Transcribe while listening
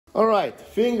All right,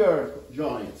 finger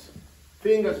joints.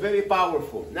 Fingers, very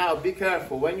powerful. Now, be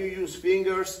careful. When you use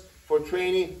fingers for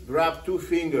training, grab 2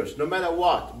 fingers, no matter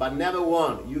what, but never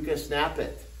one. You can snap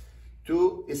it.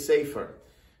 2 is safer.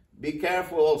 Be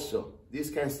careful also. This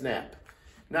can snap.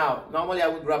 Now, normally I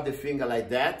would grab the finger like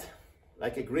that,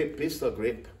 like a grip, pistol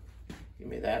grip. Give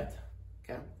me that,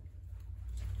 okay?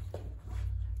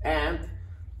 And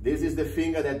this is the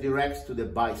finger that directs to the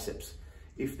biceps.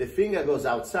 If the finger goes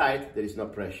outside, there is no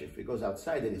pressure. If it goes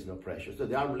outside, there is no pressure. So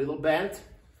the arm a little bent.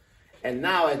 And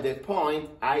now at that point,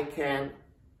 I can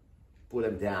pull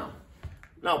them down.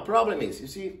 Now, problem is, you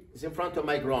see, it's in front of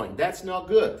my groin. That's not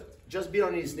good. Just be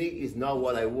on his knee is not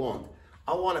what I want.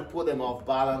 I want to put them off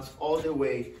balance all the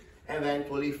way,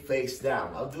 eventually face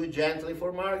down. I'll do it gently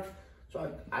for Mark.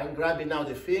 So I'm grabbing now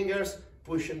the fingers,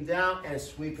 push them down, and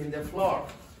sweeping the floor.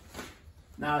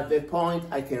 Now at that point,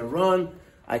 I can run,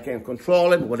 I can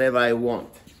control it, whatever I want.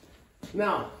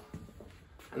 Now,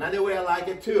 another way I like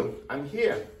it too, I'm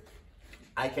here.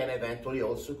 I can eventually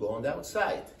also go on the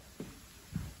outside.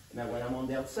 Now when I'm on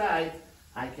the outside,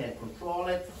 I can control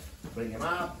it, bring them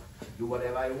up, do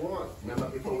whatever I want. Remember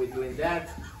before we're doing that,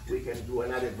 we can do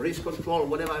another wrist control,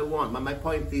 whatever I want. But my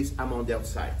point is, I'm on the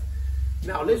outside.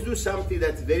 Now let's do something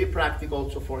that's very practical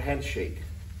also for handshake.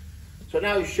 So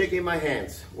now he's shaking my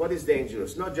hands. What is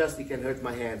dangerous? Not just he can hurt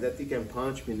my hand, that he can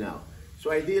punch me now.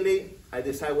 So ideally, I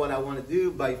decide what I want to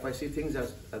do, but if I see things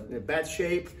as in a bad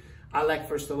shape, I like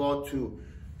first of all to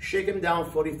shake him down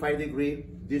 45 degrees,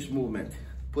 this movement,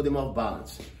 put him off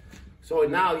balance. So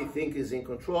now you think he's in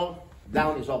control,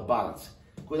 down is off balance.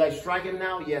 Could I strike him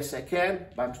now? Yes, I can,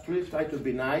 but I'm still trying to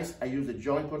be nice. I use the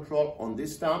joint control on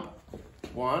this stump,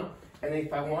 1, and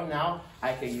if I want now,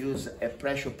 I can use a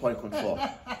pressure point control.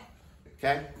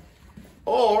 Okay?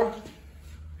 Or,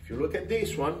 if you look at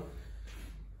this one,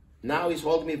 now he's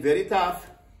holding me very tough.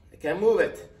 I can't move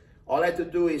it. All I have to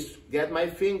do is get my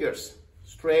fingers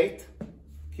straight.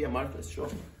 Here, Mark, let's show.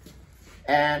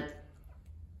 And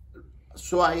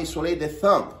so I isolate the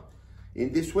thumb.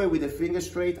 In this way, with the finger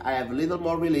straight, I have a little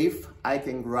more relief. I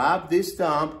can grab this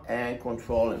thumb and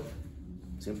control him.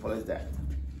 Simple as that.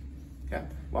 Okay?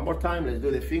 One more time, let's do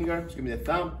the finger. Give me the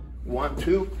thumb. 1,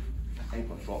 2, and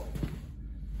control.